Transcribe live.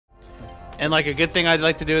And like a good thing I'd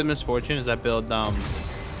like to do with Misfortune is I build Yeah,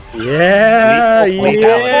 yeah.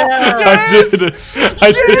 I did.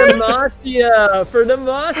 Demacia for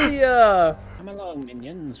Demacia. Come along,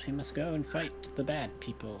 minions. We must go and fight the bad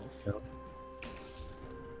people.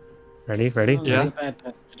 Ready? Oh, Yeah. He's a bad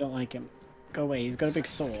person. I don't like him. Go away. He's got a big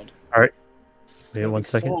sword. All right. Wait He's got a 1 big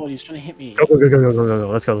second. Sword. He's trying to hit me. Go, go, go, go, go, go, go,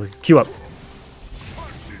 go. Let's go. Queue up.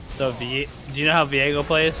 So do you know how Viego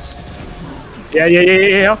plays? Yeah.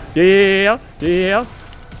 Yes!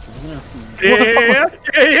 Let's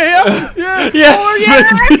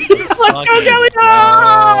go,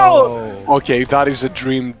 Galio! Okay, that is a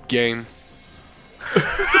dream game.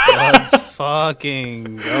 Let's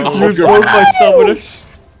fucking go. You broke my summoners.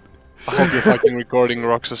 I hope you're fucking recording,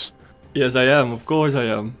 Roxas. Yes, I am. Of course, I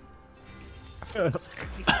am.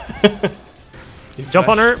 Jump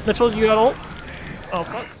on her, Mitchell. You got ult. Oh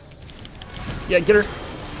fuck. Yeah, get her.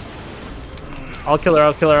 I'll kill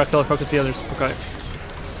her. Focus the others. Okay.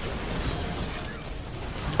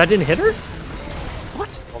 That didn't hit her?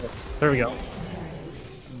 What? There we go.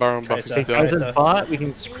 Baron buff is Okay, done. Guys in bot, we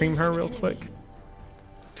can scream her real quick.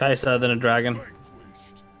 Kaisa, then a dragon.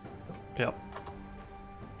 Yep.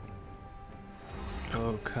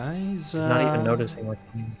 Okay, so... He's not even noticing what.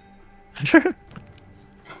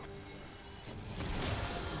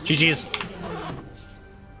 GG's.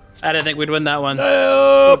 I didn't think we'd win that one.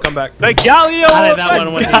 Oh, Come back. The Galio! I think that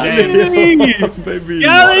one went to James. baby.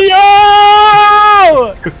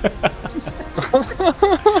 Galio!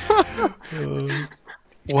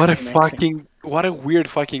 What a weird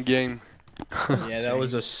fucking game. Yeah, that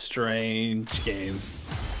was a strange game.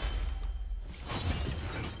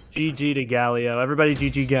 GG to Galio. Everybody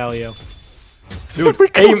GG Galio. Dude,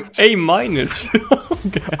 A minus.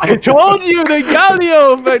 I told you the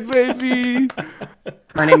Galio, baby!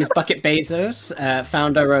 My name is Bucket Bezos,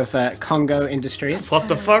 founder of Congo Industries. What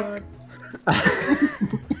the fuck?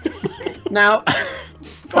 Now,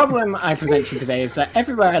 problem I present to you today is that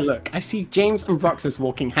everywhere I look, I see James and Roxas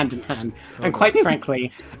walking hand in hand, and quite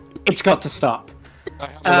frankly, it's got to stop.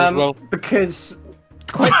 As well. Because,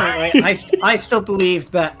 quite frankly, I still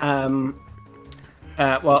believe that,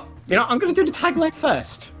 well, you know, I'm going to do the tagline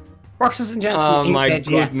first. Roxas and Jensen Oh ain't my dead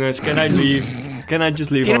yet. goodness, can I leave? Can I just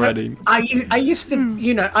leave You know, already? I used to,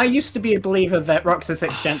 you know, I used to be a believer that Roxas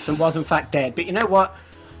X Jensen was in fact dead, but you know what?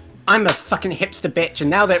 I'm a fucking hipster bitch, and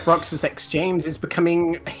now that Roxas X James is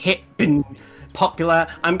becoming hip and popular,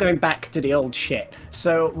 I'm going back to the old shit.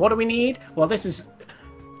 So what do we need? Well, this is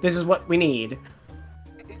what we need.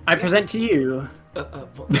 I present to you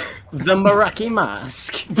the Meraki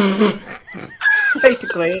mask.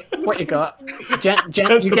 Basically, what you got, you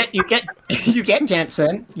get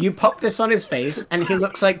Jensen. You pop this on his face, and he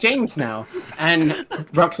looks like James now. And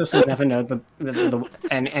Roxas will never know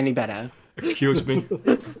any better. Excuse me.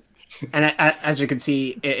 And as you can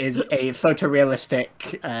see, it is a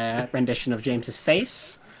photorealistic rendition of James's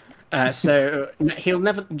face. So he'll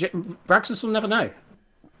never. Roxas will never know.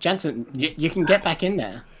 Jensen, you can get back in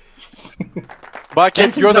there.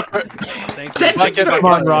 Bucket, you're the. Thank you. Bucket, Come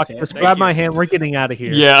on, Rock. Just grab my hand. We're getting out of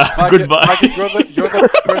here. Yeah, Bucket, goodbye. Bucket, you're the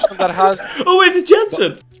person that has. Oh wait, it's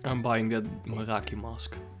Jensen! I'm buying that Meraki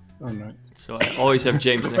mask. Oh no. So I always have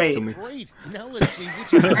James next to me. Great. Now let's see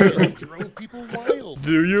which players drove people wild.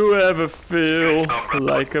 Do you ever feel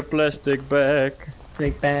like a plastic bag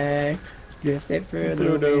Take back. Drift it through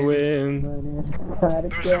the wind?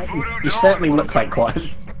 You certainly look like one.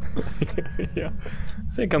 Yeah.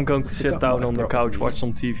 I think I'm going to sit down on the couch, watch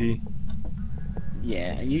some TV.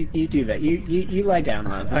 Yeah, you do that. You lie down,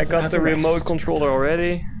 man. I got the remote controller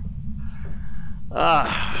already.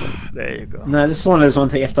 Ah, there you go. No, this is one of those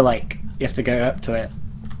ones that you have to go up to it.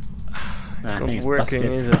 I not think it's working,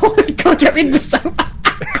 busted. is it? Oh my god, you're in the sofa!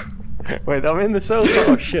 Wait, I'm in the sofa.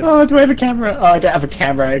 Oh shit. Oh, do I have a camera? Oh, I don't have a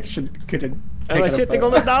camera. I could have. Am I sitting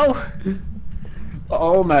on it now?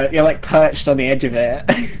 Oh my, you're like perched on the edge of it.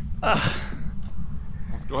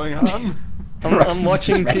 What's going on? I'm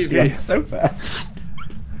watching Resting on TV. the sofa.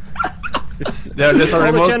 There's a All the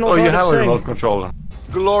remote. channels Oh, you are the have a same. remote controller.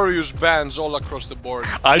 Glorious bands all across the board.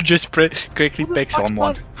 I'll just quickly pick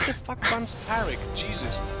someone. Who the fuck bans Tarek?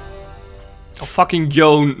 Jesus. Oh, fucking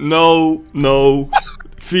Joan. No.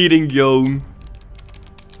 Feeding Joan.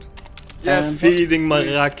 Yes, Feeding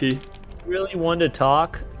Meraki. Really want to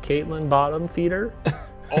talk, Caitlyn bottom feeder?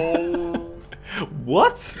 Oh.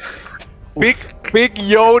 What? Pick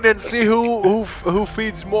Yon and see who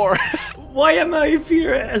feeds more. Why am I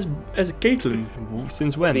here as Caitlyn?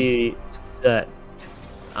 Since when? Be set.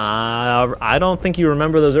 I don't think you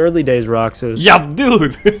remember those early days, Roxas. Yeah,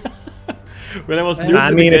 dude. when I was new I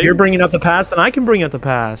to mean, the if game. you're bringing up the past, then I can bring up the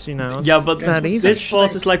past. You know. Yeah, but it's not easy. this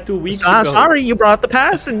boss is like 2 weeks ago. Sorry, you brought up the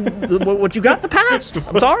past, and what you got the past.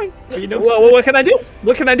 I'm sorry. You know, Well, what can I do?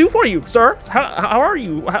 What can I do for you, sir? How are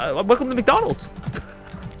you? Welcome to McDonald's.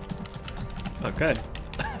 Okay.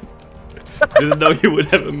 Didn't know you would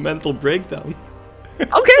have a mental breakdown.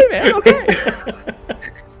 Okay, man. Okay.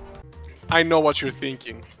 I know what you're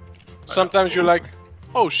thinking. Sometimes you're like,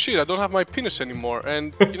 oh shit, I don't have my penis anymore.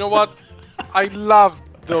 And you know what? I love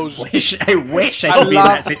those. I wish I could be in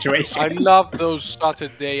that situation. I love those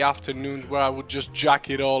Saturday afternoons where I would just jack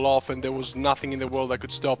it all off and there was nothing in the world that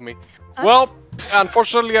could stop me. Well,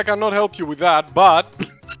 unfortunately, I cannot help you with that, but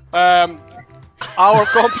our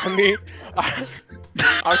company.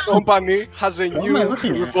 Our company has a new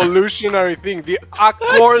revolutionary thing, the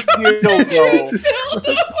accordion.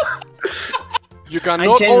 You I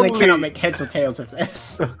cannot genuinely cannot only make heads or tails of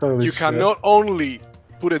this. you cannot only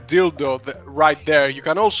put a dildo right there, you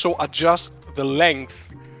can also adjust the length.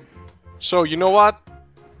 So you know what?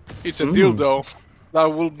 It's a dildo that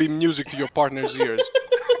will be music to your partner's ears.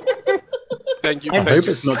 Thank you. I hope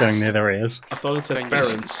it's not going near their ears. I thought it said Thank you.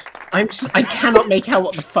 parents. I cannot make out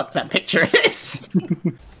what the fuck that picture is.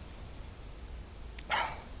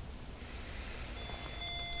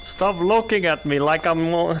 Stop looking at me like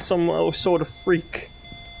I'm some sort of freak.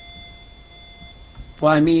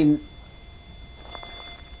 Well, I mean,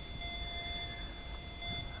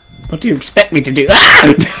 what do you expect me to do?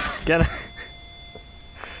 Can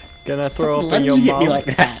I throw Stop up in your lunging at me mouth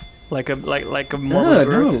like that. like a mother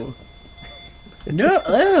bird? No.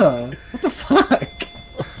 No, what the fuck?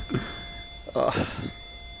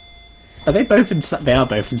 Are they both inside? They are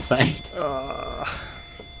both inside.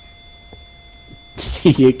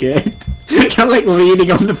 You're good. You're like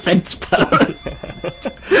leaning on the fence post.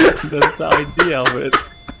 That's the idea of it.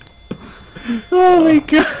 Oh my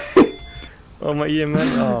god. Oh my yeah,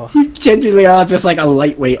 man. Oh. You genuinely are just like a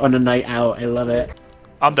lightweight on a night out. I love it.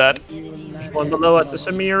 I'm dead. One below us is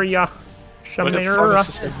Samiria. Where the fuck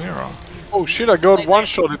is the Samira? Oh shit, I got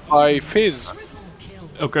one-shotted by Fizz.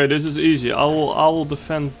 Okay, this is easy. I will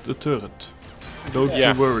defend the turret. Don't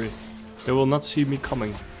you worry. They will not see me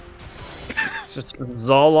coming. It's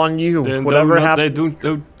all on you. They, Whatever happens.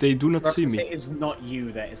 they do not see It me. is not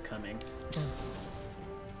you that is coming.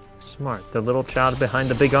 Smart. The little child behind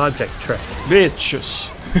the big object trick. Bitches.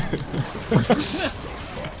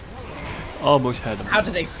 Almost had them. How do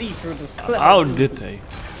they see through the clip? How did they?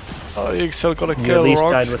 Oh, you still got a You kill, at least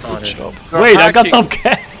Rox. died with Good honor. job. Wait, I got hacking. top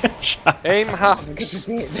cash. Aim hacks.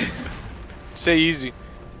 Say easy.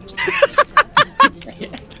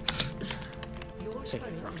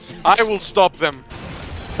 I will stop them.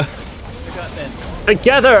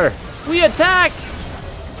 Together, we attack.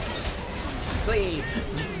 Please.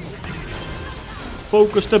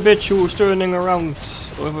 Focus the bitch who was turning around.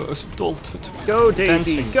 Tilted. Go,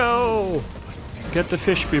 Daisy, Dancing. go. Get the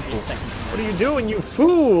fish people. What are you doing, you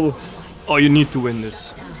fool? Oh, you need to win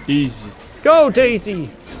this. Easy. Go, Daisy.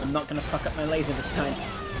 I'm not gonna fuck up my laser this time.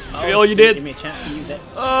 Oh, you did. Give me a chance to use it.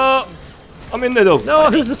 I'm in there though. No,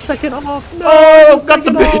 there's a second off. No, Oh, there's a got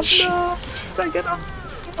the second off. bitch. No, second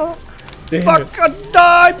off. Oh. Fucking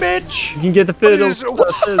die, bitch! You can get the fiddles.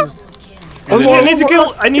 Fizz.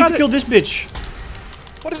 I need to kill this bitch.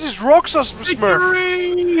 What is this Roxas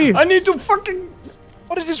Smurf? I need to fucking.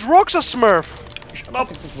 What is this Roxas Smurf? Shut up.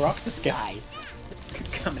 This is Roxas guy.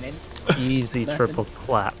 Coming in. Easy triple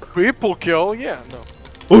clap. Triple kill? Yeah, no.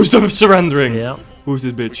 Who's the surrendering? Yeah. Who's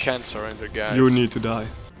this We bitch? can't surrender, guys. You need to die.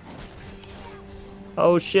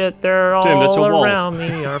 Oh shit, they're all Tim, that's a wall. around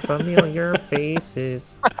me, our familiar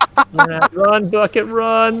faces. Run, Bucket,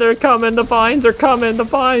 run! They're coming, the vines are coming, the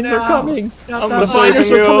vines are coming! I'm The saving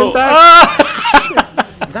vines are you. coming back!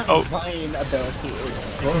 Ah! That vine ability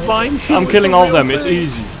is Vine two I'm is killing a all of real them. It's thing.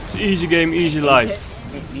 easy. It's easy game, easy life.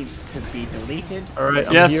 It needs to be deleted. Alright,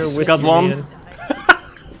 I'm Yes, here with got you, one. man.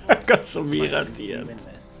 I got some meat at the Win end. this.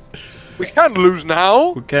 We can't lose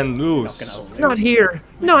now. We can lose. Not here!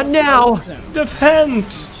 Not now! Defend!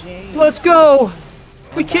 Let's go!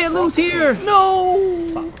 We can't lose here!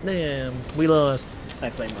 No! Damn, we lost. I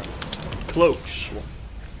blame Roxas. Close.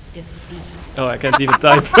 Oh, I can't even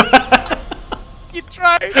type. You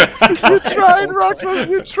tried. You tried, Roxas.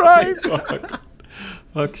 You tried. Fuck.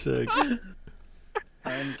 Fuck's sake.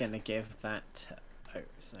 I'm gonna give that. Oh,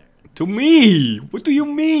 so. To me! What do you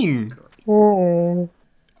mean? Aww.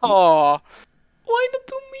 Why not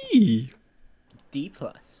to me? D+.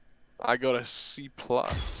 I got a C+.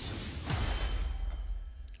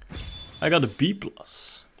 I got a B+.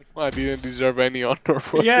 I didn't deserve any honor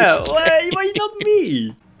for Yeah, this. why not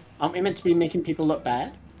me? Aren't we meant to be making people look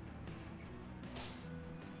bad?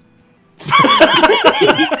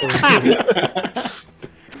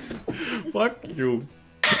 Fuck you.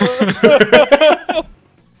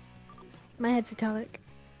 My head's italic.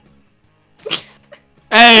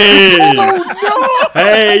 Hey!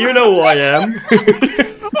 Hey, you know who I am.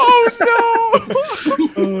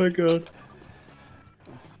 Oh my god.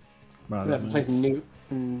 Whoever plays Newt.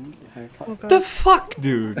 Oh god. The fuck,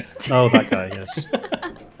 dude? Oh, that guy, yes.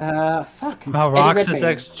 Fuck. Oh, Eddie Roxas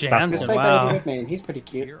Redmayne. X He's Jansen, played by Eddie wow. Redmayne. He's pretty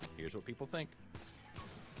cute. Here's what people think.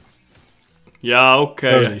 Yeah,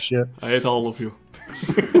 okay. Holy shit. I hate all of you.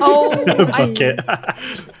 Oh, Bucket.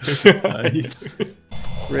 Nice.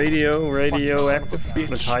 Radioactive.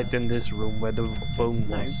 Let's hide in this room where the bone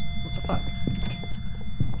No. was. What the fuck?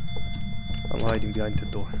 I'm hiding behind the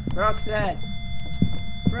door. Roxas!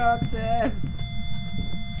 Roxas!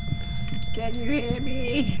 Can you hear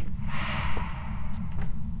me?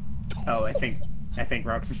 Oh, I think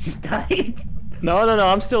Roxas just died. No,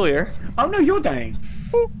 I'm still here. Oh no, you're dying.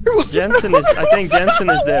 Jensen is. I think Jensen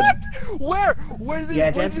is dead. Where? Where did,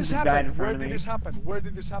 Yeah, where did Jensen's this died happen? in front Where of did me. this happen? Where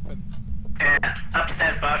did this happen?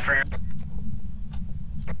 Upstairs bathroom.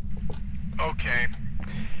 Okay.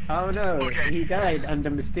 Oh no, he died under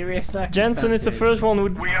mysterious circumstances. Jensen is the first one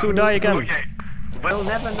to die again. Okay. We'll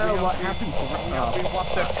never know what happened to Roxas.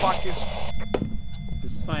 What the fuck is?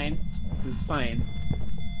 This is fine. This is fine.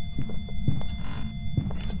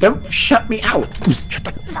 Don't shut me out! Shut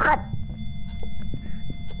the fuck up!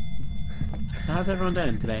 How's everyone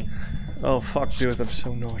doing today? Oh fuck, dude, I'm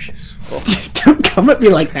so nauseous. Don't come at me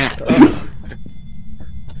like that!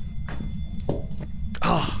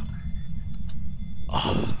 Oh,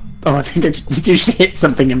 I think did you just hit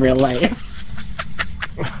something in real life?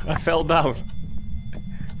 I fell down.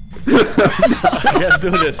 I can't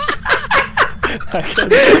do this. I can't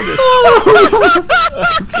do this. I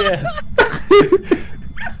can't.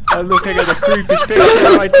 I'm looking at a creepy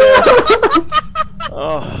picture right there.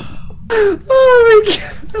 Oh. Oh my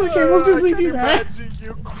god! Okay, we'll just leave you there. Imagine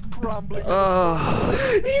you crumbling.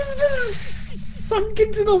 He's just sunk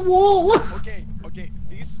into the wall! Okay,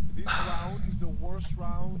 this round is the worst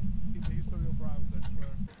round in the history of rounds,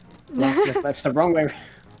 I swear. That's the wrong way.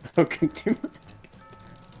 Welcome to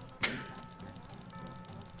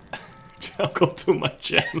Welcome to my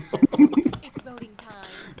channel. It's voting time.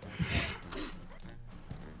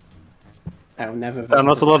 I'll never. Damn,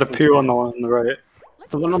 that's a lot of poo on the one on the right.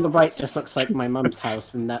 The one on the right just looks like my mum's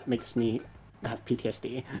house, and that makes me have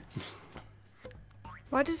PTSD.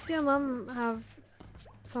 Why does your mum have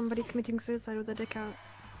somebody committing suicide with a dick out?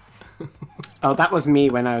 Oh, that was me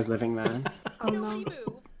when I was living there. Oh no.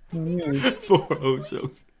 For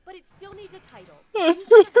Ozo. But it still needs a title.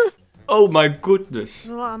 Oh my goodness.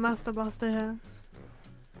 There's a lot of Master Blaster here.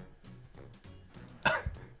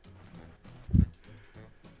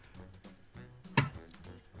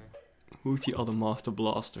 Who's the other Master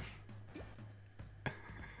Blaster?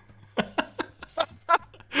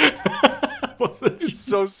 What's it? It's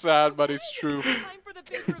so sad, but it's true. Time for the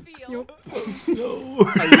big reveal. No.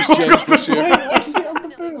 I wish James was here.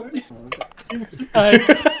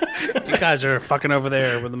 You guys are fucking over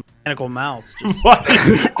there with the mechanical mouse. Just Why?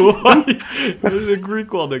 Why? This is a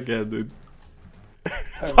Greek one again, dude.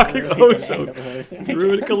 Fucking Ozo. You're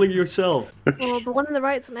really killing yourself. Well, the one on the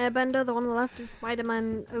right's an airbender, the one on the left is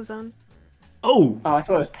Spider-Man Ozone. Oh! Oh, I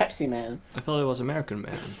thought it was Pepsi Man. I thought it was American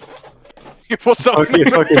Man. It was so Okay,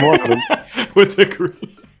 it's fucking one of them. With the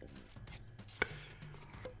green.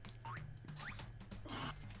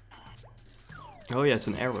 Oh yeah, it's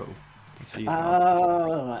an arrow. I see it now.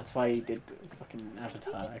 Oh, that's why you did the fucking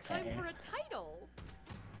Avatar. It's time Okay. for a title.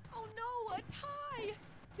 Oh no, a tie.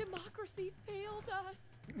 Democracy failed us.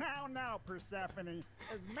 Now, Persephone.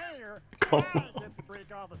 As mayor, Come I get to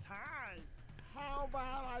break all the ties. How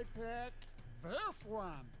about I pick this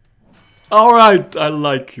one? Alright, I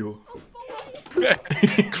like you.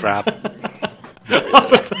 Crap.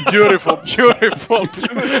 beautiful, beautiful.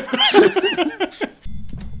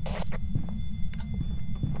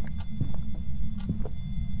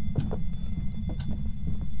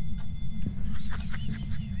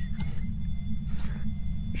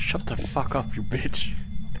 Shut the fuck up, you bitch.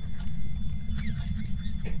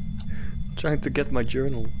 Trying to get my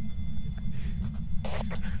journal.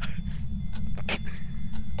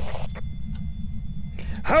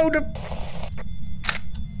 How the...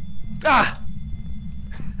 Ah!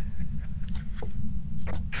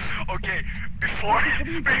 Okay, before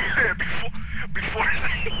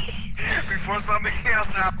something else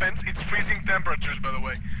happens, it's freezing temperatures, by the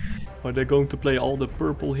way. Are they going to play all the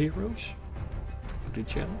purple heroes? The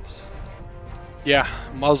champs? Yeah,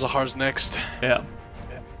 Malzahar's next. Yeah.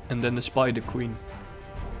 And then the Spider Queen.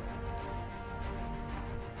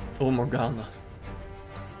 Oh, Morgana.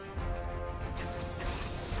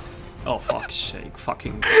 Oh, fuck's sake.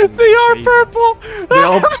 Fucking. They are purple! They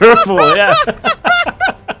are purple, yeah.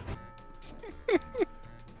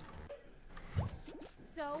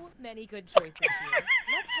 So many good choices here.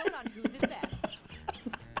 Let's vote on whose is best.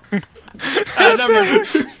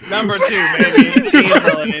 Number 2, baby.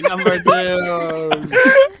 Easily. Number 2.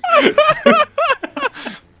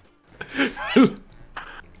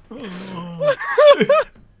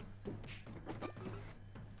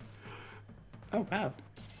 Oh wow.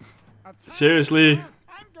 Seriously?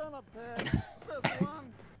 I'm gonna pick this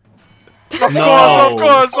one. Of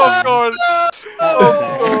course.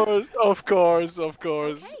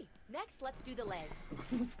 Okay, next let's do the legs.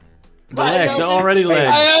 The legs are already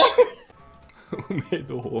legs. Who made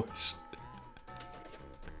the horse?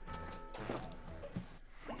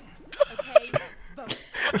 Okay, vote.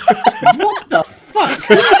 What the fuck?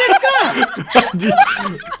 Who did that? How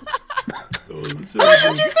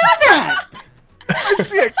did you do that? I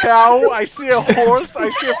see a cow, I see a horse, I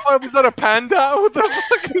see a fuck. Is that a panda? What the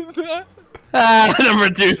fuck is that? Number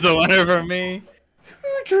 2's the winner for me. Who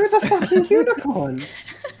drew the fucking unicorn?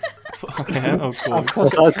 Okay, oh cool. Of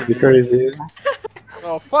course, That's pretty crazy.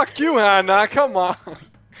 Oh, fuck you, Hannah, come on.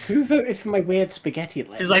 who voted for my weird spaghetti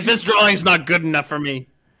legs? He's like, this drawing's not good enough for me.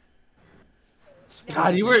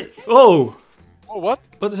 God, you were... Oh! Oh, what?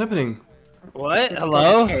 What is happening? What?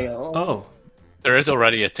 Hello? Tail. Oh. There is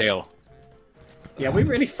already a tail. Yeah, we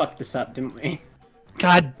really fucked this up, didn't we?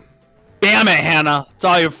 God damn it, Hannah. It's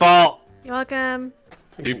all your fault. You're welcome.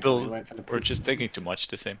 People were just taking too much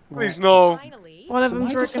to say. Please, no. Finally, One of So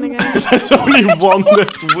them's why does broken someone- again. There's only one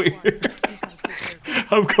that's weird.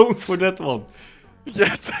 I'm going for that one.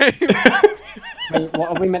 Yeah, same. Wait, what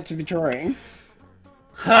are we meant to be drawing?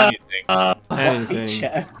 Anything. Anything.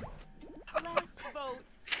 Feature. last vote.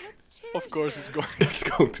 Let's cherish Of course this. it's going. It's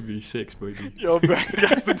going to be 6, baby. Yo, man, it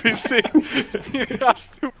has to be 6. It has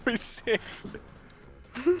to be 6.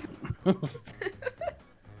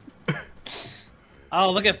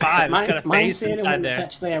 Oh, look at 5. It's got a Mine's face the only inside one that's there.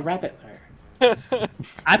 actually a rabbit, though.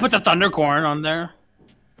 I put the thundercorn on there.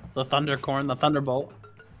 The thundercorn, the thunderbolt.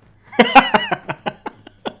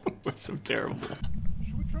 What's so terrible?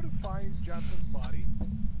 Should we try to find Johnson's body?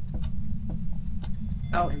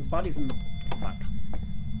 Oh, his body's in the... Fuck.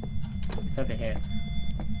 It's over here.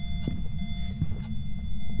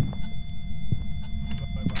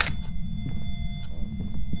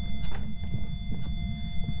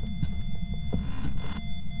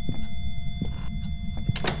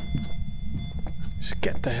 Just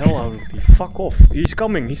get the hell out of me. Fuck off. He's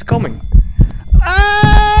coming. He's coming.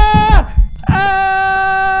 Ah!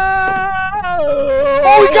 Ah!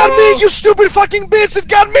 Oh, it got me, you stupid fucking bitch! It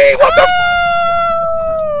got me! What the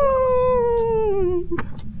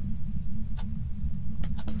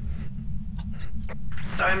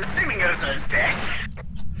So I'm assuming Ozone's dead.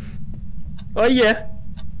 Oh yeah.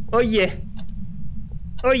 Oh yeah.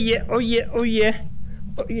 Oh yeah. Oh yeah. Oh yeah.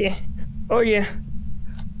 Oh yeah. Oh yeah.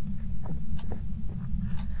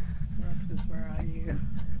 Roxas, where are you?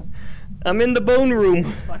 I'm in the bone room.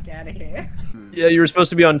 Fuck out of here. Yeah, you were supposed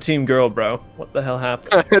to be on Team Girl, bro. What the hell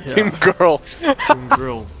happened? Team girl. Team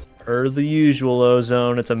girl. Per the usual,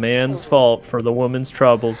 Ozone, it's a man's fault for the woman's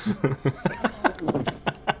troubles.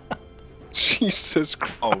 Jesus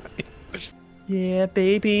Christ. Yeah,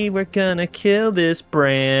 baby, we're gonna kill this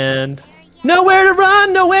brand. Nowhere to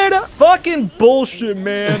run, nowhere to fucking bullshit,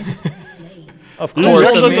 man. Of course,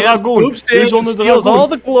 He's a on the man dragoon. swoops He's in on the and steals dragoon. all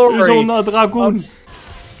the glory. He's on the dragoon.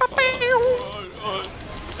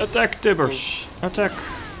 Attack, Tibbers. Attack.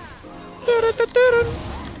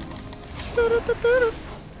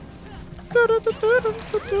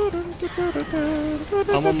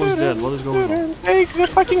 I'm almost dead. What is going on? Take the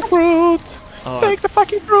fucking fruit. Oh, Take the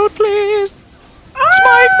fucking fruit, please.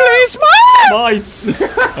 Smite, please, smite!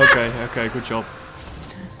 Smite! Okay, good job.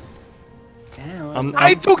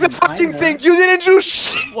 I took the fucking thing. You didn't do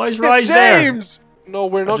shit. Why is Rise there? James? No,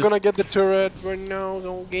 we're not just- gonna get the turret. We're not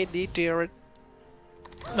gonna get the turret.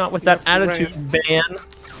 Not with that attitude, man.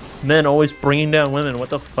 Men always bringing down women. What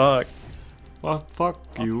the fuck? Well, fuck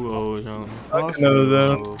you, Ozone. Fuck Fuck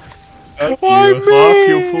Ozone. you. Why me? Fuck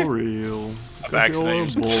you for real. Back Cause to you're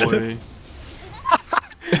names. a boy.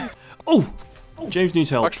 Oh! James needs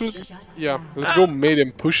help. Actually, yeah. Let's go mid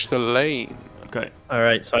and push the lane. Okay.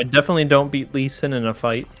 Alright, so I definitely don't beat Lee Sin in a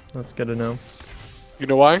fight. That's good to know. You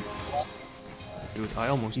know why? Dude, I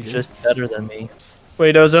almost He's did. just better than me.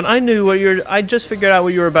 Wait, Ozone, I just figured out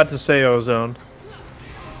what you were about to say, Ozone.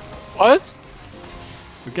 What?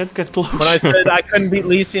 We can't get close. When I said I couldn't beat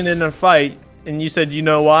Lee Sin in a fight, and you said, you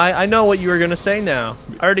know why? I know what you were gonna say now.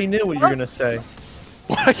 I already knew what you were gonna say.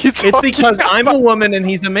 What are you talking It's because about? I'm a woman and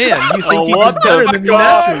he's a man. You think he's what just better the than me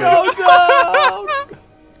naturally.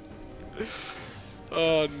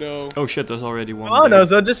 Oh no. Oh shit, there's already one. Oh there. no,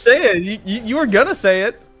 so just say it. You were gonna say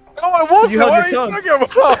it. No, I wasn't. You held What your are you tongue.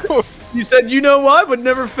 talking about? You said you know why, but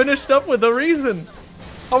never finished up with a reason.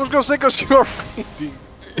 I was gonna say because you're feeding.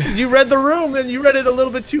 You read the room and you read it a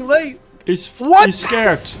little bit too late. He's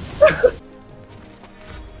scared.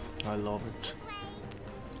 I love it.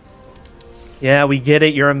 Yeah, we get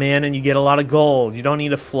it. You're a man and you get a lot of gold. You don't need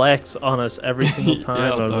to flex on us every single time, Yeah,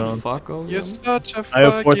 what the Ozone. fuck, Ozone? You're such a I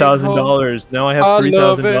have fucking $4,000. Now I have I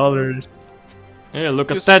love it. $3,000. Yeah,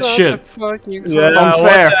 look You're at that such shit. a fucking Yeah,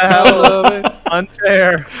 Unfair. what the I hell? love it.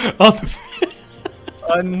 Unfair.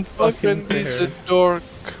 Open Unfucking this fair. the door,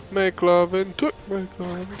 make love and took make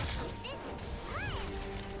love.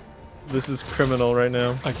 This is criminal right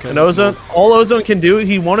now. I can't And Ozone, move. all Ozone can do,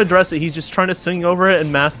 he won't address it. He's just trying to sing over it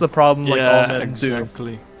and mask the problem like all Yeah, men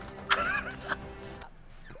exactly.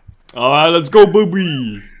 Alright, let's go,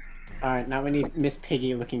 baby. Alright, now we need Miss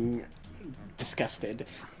Piggy looking disgusted.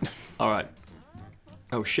 Alright.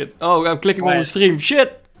 Oh shit. Oh, I'm clicking on the Right. stream.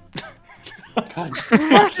 Shit! God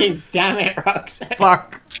fucking damn it, Roxanne.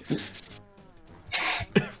 Fuck.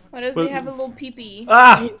 Why does he have a little pee-pee?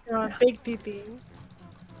 Ah! He's got big pee-pee.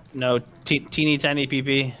 No, teeny tiny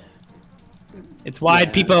pee-pee. It's wide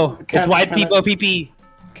Yeah. people. It's Kermit- wide Kermit- people pee-pee.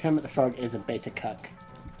 Kermit the Frog is a beta cuck.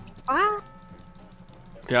 Ah,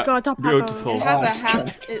 Yeah, God, that beautiful. It has Oh, a it's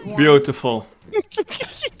hat. It wants. Beautiful.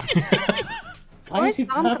 Why is he Sam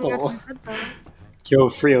coming out purple? of his head, though? Yo,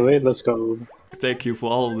 free away, let's go. Thank you for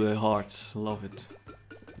all the hearts. Love it.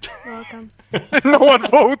 Welcome. No one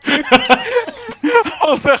voted.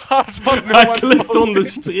 All the hearts, but no I one clicked voted. on the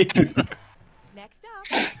stream. Next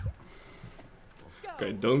up.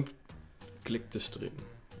 Okay, don't click the stream.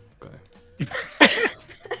 Okay.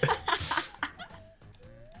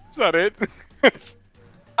 Is that it?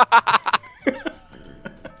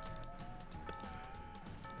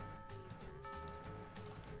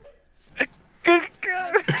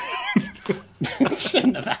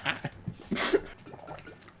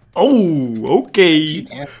 Oh, okay.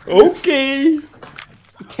 Okay.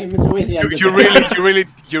 Tim is always the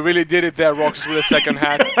You really did it there, Rox, with a second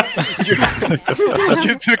hat.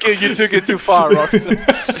 you took it too far,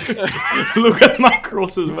 Rox. Look at my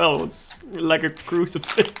cross as well. It's like a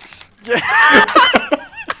crucifix.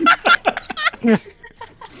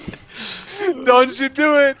 Don't you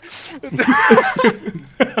do it!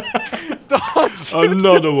 Don't you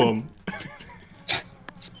Another one.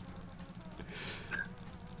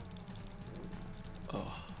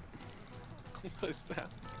 What is that?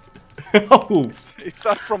 Oh. Is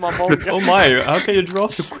that from Among Us? Oh my, how can you draw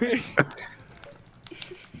so quick?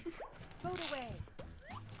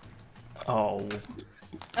 Oh.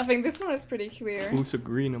 I think this one is pretty clear. Who's a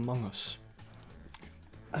green among us?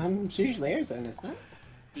 It's usually Ozone, isn't it?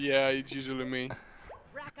 Yeah, it's usually me.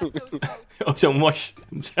 Oh, so much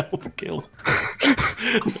himself kill.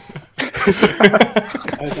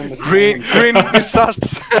 Green is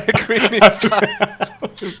sus. Green is sus.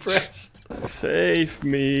 I'm impressed. Save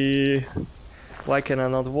me. Why can I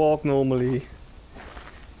not walk normally?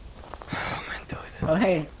 Oh man, dude. Oh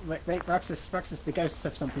hey, wait, Roxas, the ghosts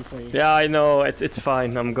have something for you. Yeah, I know. It's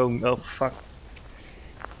fine. I'm going. Oh fuck.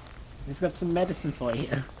 They've got some medicine for you.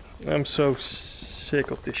 I'm so sick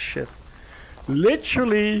of this shit.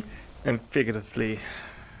 Literally and figuratively.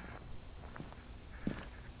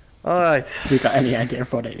 Alright. You got any idea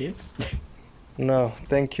of what it is? No,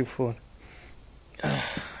 thank you for...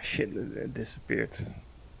 shit, it disappeared.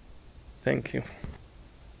 Thank you.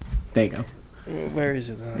 There you go. Where is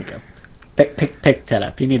it? There you go. Pick that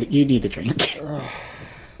up. You need a drink.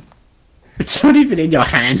 It's not even in your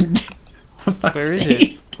hand. Where is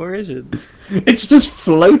it? Where is it? It's just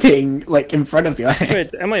floating, like, in front of your hand.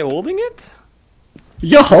 Wait, am I holding it?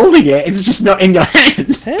 You're holding it, it's just not in your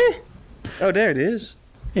hand. Huh? Oh, there it is.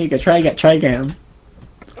 Here you go, try again.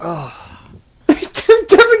 Oh. It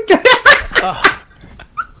doesn't go.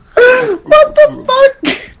 What the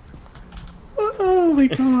fuck? Oh my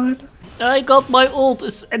god. I got my ult.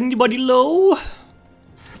 Is anybody low?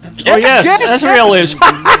 Yes, oh yes, Ezreal is.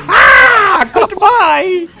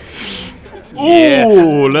 Goodbye. Yeah.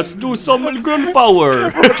 Ooh, let's do some gun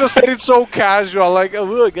power. I just said it so casual, like,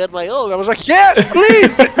 oh, I got my ult. I was like, yes,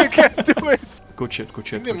 please! You can't do it. Good shit, good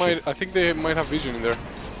shit. I think they might have vision in there.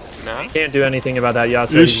 Nah. Can't do anything about that,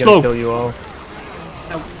 Yasuo. You're He's slow. gonna kill you all.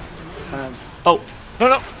 Oh.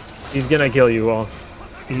 No. He's gonna kill you all.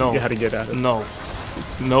 No. You had to get at it. No.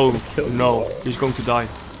 No. No. He's going to die.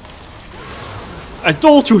 I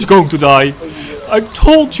told you he's going to die. I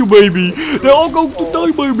told you, baby. They're all going to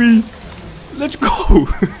die, baby. Let's go!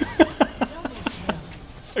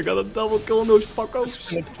 I got a double kill on those fuckers.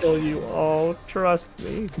 I'm gonna kill you all, trust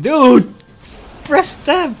me. Dude! Press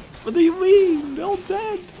tab! What do you mean? They're all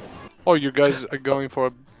dead. Oh, you guys are going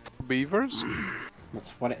for beavers?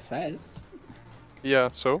 That's what it says. Yeah,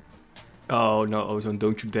 so? Oh no, Ozone,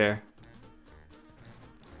 don't you dare.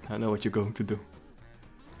 I know what you're going to do.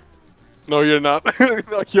 No, you're not.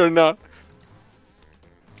 No, you're not.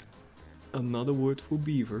 Another word for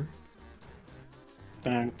beaver.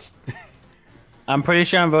 Don't. I'm pretty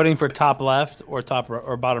sure I'm voting for top left or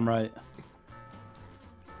or bottom right.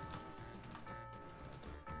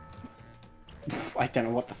 I don't know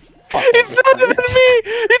what the fuck. It's not even me!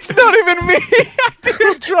 It's not even me! I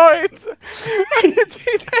didn't try it! I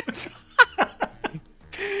didn't try.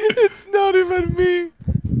 It's not even me!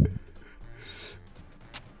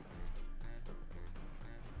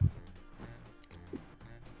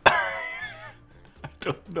 I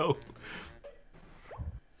don't know.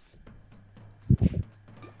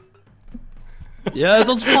 Yes,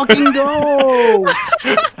 let's fucking go!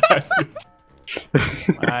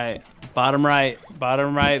 Alright, bottom right,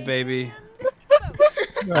 baby.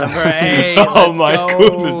 Number 8. Oh my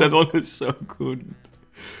goodness, that one is so good.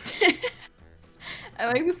 I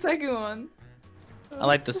like the second one. I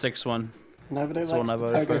like the 6th one. Nobody That's the likes one I the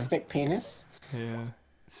voted pogo for. stick penis. Yeah,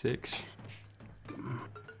 6.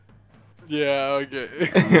 Yeah,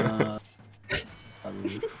 okay.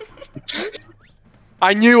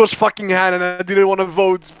 I knew it was fucking Han and I didn't want to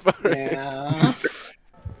vote for it. Yeah.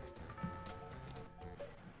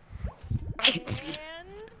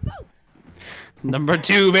 Number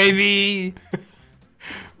 2, baby!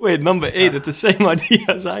 Wait, number 8, it's the same idea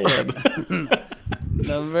as I had.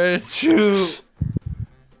 Number 2.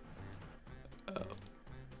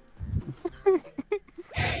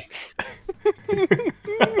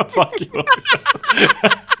 Fuck you, Ozone.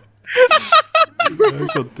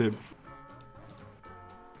 Ozone tip.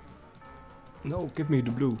 No, give me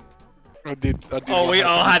the blue. I did. Oh, we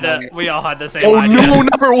all had the same Oh idea. no,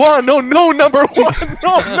 number 1! No, no, number 1!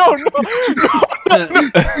 No, no, no! No, no,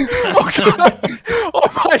 no. Oh god! Oh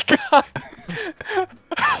my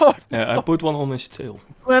god! Yeah, I put one on his tail.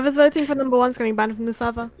 Whoever's voting for number 1's getting banned from the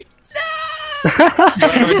server.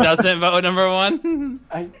 Whoever doesn't vote number 1.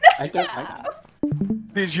 I don't like that.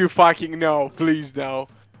 Please, you fucking no. Please, no.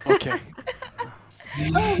 Okay.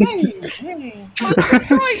 Oh, hey, hey. I was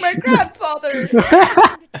destroying my grandfather!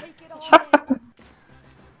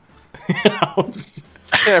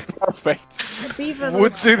 Yeah, perfect. The beaver.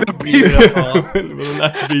 Would see the beaver. Well,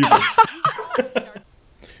 that's beaver.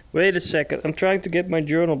 Wait a second, I'm trying to get my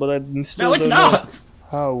journal, but I still No, it's don't not! know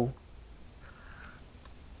how.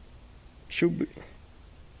 Should be.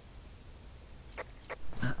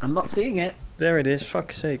 I'm not seeing it. There it is,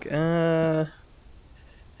 fuck's sake.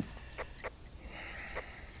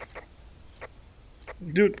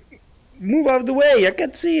 Dude, move out of the way, I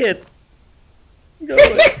can't see it! Go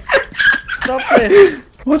away. Stop it!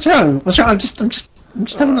 What's wrong? What's wrong? I'm just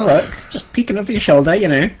having a look. Just peeking over your shoulder, you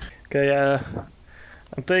know. Okay,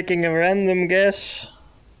 I'm taking a random guess.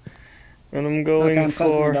 And I'm going Okay, I'm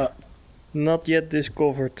for up. not yet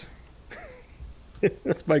discovered.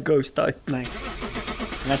 That's my ghost type. Nice.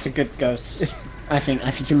 That's a good ghost. I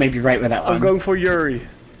think you may be right with that one. I'm going for Yuri.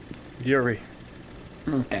 Yuri.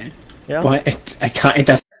 Okay. Yeah? But I can't. It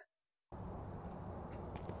does.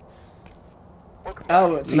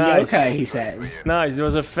 Oh, it's a Nice. yokai, he says. Nice, it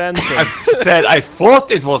was a phantom. I said I thought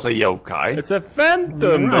it was a yokai. It's a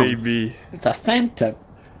phantom, No. baby. It's a phantom.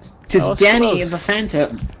 Tis That was Danny close. the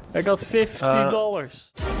Phantom. I got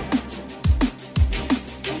 $50.